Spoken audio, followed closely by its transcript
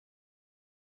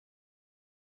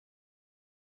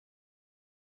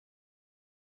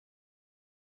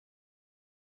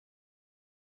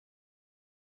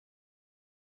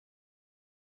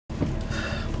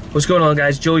What's going on,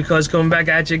 guys? Joey Cuz coming back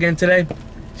at you again today.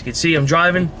 As you can see, I'm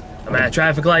driving. I'm at a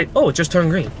traffic light. Oh, it just turned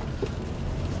green.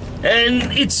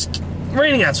 And it's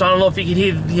raining out, so I don't know if you can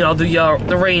hear,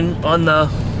 the rain on the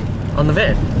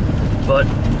van. But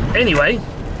anyway,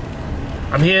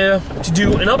 I'm here to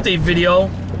do an update video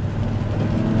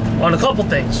on a couple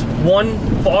things. One,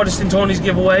 for ArtisanTony's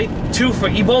giveaway. Two, for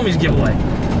Ebomey's giveaway.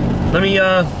 Let me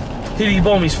hit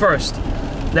Ebomey's first.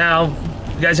 Now,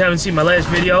 if you guys haven't seen my last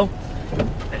video,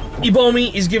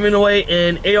 Ebomey is giving away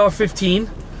an AR15,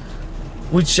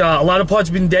 which a lot of parts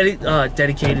have been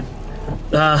dedicated.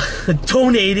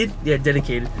 Donated. Yeah,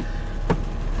 dedicated.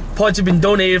 Parts have been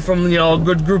donated from, a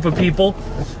good group of people.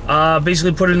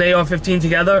 Basically put an AR15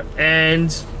 together,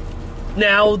 and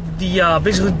now the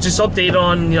basically just update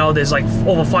on, there's like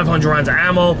over 500 rounds of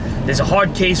ammo. There's a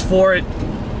hard case for it.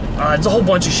 It's a whole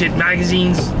bunch of shit,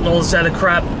 magazines, and all this other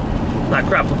crap. Not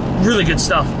crap, but really good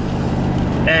stuff.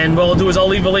 And what I'll do is I'll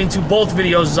leave a link to both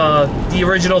videos, the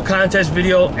original contest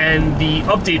video and the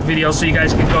update video, so you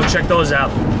guys can go check those out.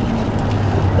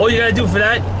 All you gotta do for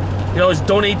that, is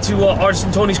donate to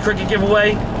ArtisanTony's Cricket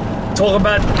giveaway. Talk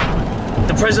about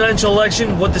the presidential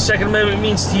election, what the Second Amendment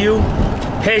means to you.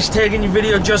 Hashtag in your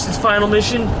video just its final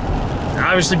mission.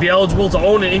 Obviously be eligible to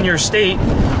own it in your state.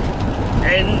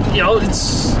 And,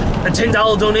 it's a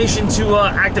 $10 donation to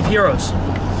active heroes.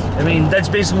 I mean, that's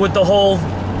basically what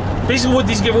what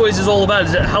these giveaways is all about,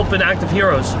 is helping active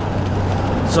heroes.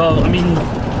 So, I mean,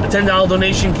 a $10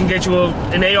 donation can get you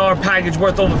an AR package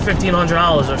worth over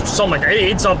 $1,500 or something like that.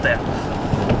 It's up there.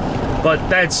 But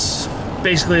that's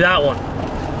basically that one.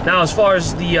 Now, as far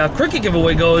as the Cricket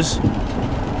giveaway goes,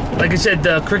 like I said,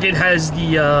 the Cricket has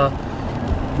the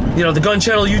Gun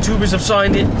Channel YouTubers have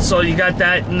signed it, so you got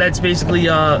that, and that's basically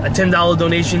a $10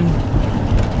 donation.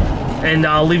 And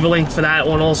I'll leave a link for that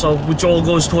one also, which all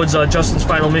goes towards Justin's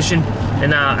final mission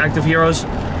and active heroes.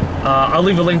 I'll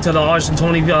leave a link to the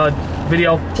ArtisanTony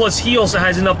video. Plus, he also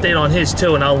has an update on his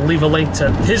too, and I'll leave a link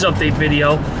to his update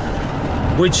video,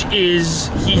 which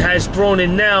is he has thrown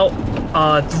in now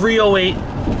 308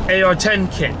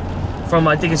 AR-10 kit from,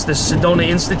 I think it's the Sedona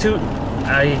Institute.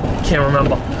 I can't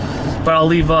remember, but I'll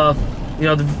leave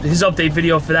his update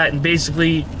video for that. And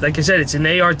basically, like I said, it's an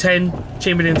AR-10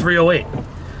 chambered in 308.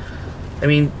 I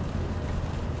mean,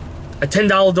 a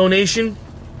 $10 donation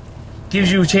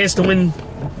gives you a chance to win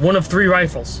one of 3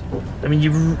 rifles. I mean,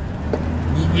 you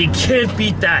can't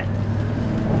beat that.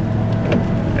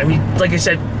 I mean, like I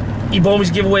said,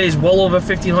 Ebomey's giveaway is well over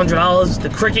 $1,500. The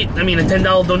Cricket, I mean, a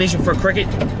 $10 donation for a Cricket,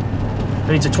 I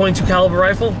mean, it's a 22 caliber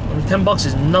rifle. I mean, $10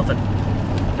 is nothing.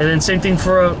 And then same thing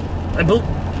for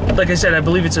like I said, I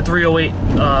believe it's a 308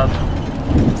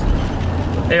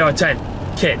 AR-10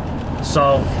 kit.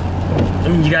 So, I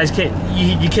mean, you guys can't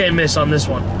miss on this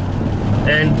one.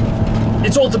 And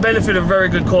it's all to benefit a very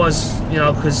good cause,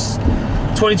 because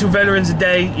 22 veterans a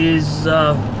day is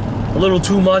a little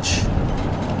too much.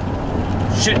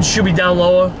 Should be down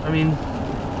lower. I mean,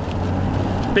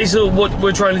 basically what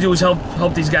we're trying to do is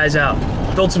help these guys out.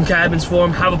 Build some cabins for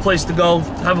them, have a place to go,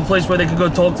 have a place where they can go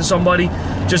talk to somebody,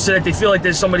 just so that they feel like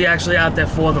there's somebody actually out there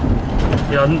for them.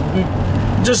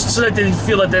 Just so that they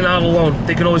feel like they're not alone.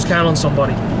 They can always count on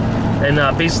somebody. And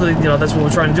basically, that's what we're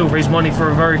trying to do, raise money for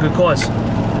a very good cause.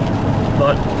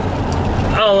 But,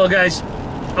 I don't know, guys.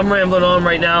 I'm rambling on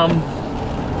right now. I'm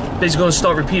basically going to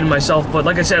start repeating myself. But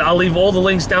like I said, I'll leave all the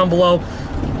links down below.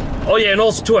 Oh yeah, and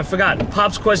also too, I forgot,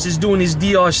 Pops Quest is doing his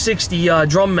DR60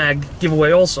 drum mag giveaway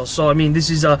also. So, I mean,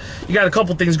 this is, you got a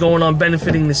couple things going on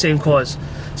benefiting the same cause.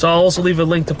 So I'll also leave a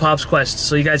link to Pops Quest,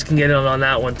 so you guys can get in on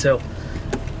that one too.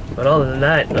 But other than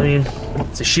that, I mean,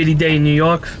 it's a shitty day in New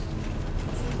York.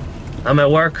 I'm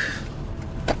at work.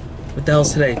 What the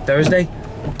hell's today? Thursday?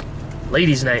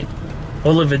 Ladies' night.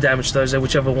 Or liver damage Thursday,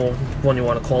 whichever one you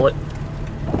want to call it.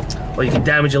 Or you can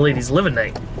damage a lady's liver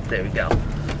night. There we go.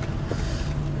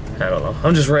 I don't know.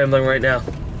 I'm just rambling right now.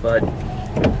 But,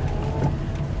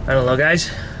 I don't know, guys.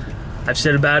 I've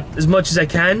said about as much as I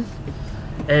can.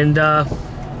 And,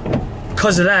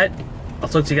 because of that, I'll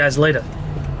talk to you guys later.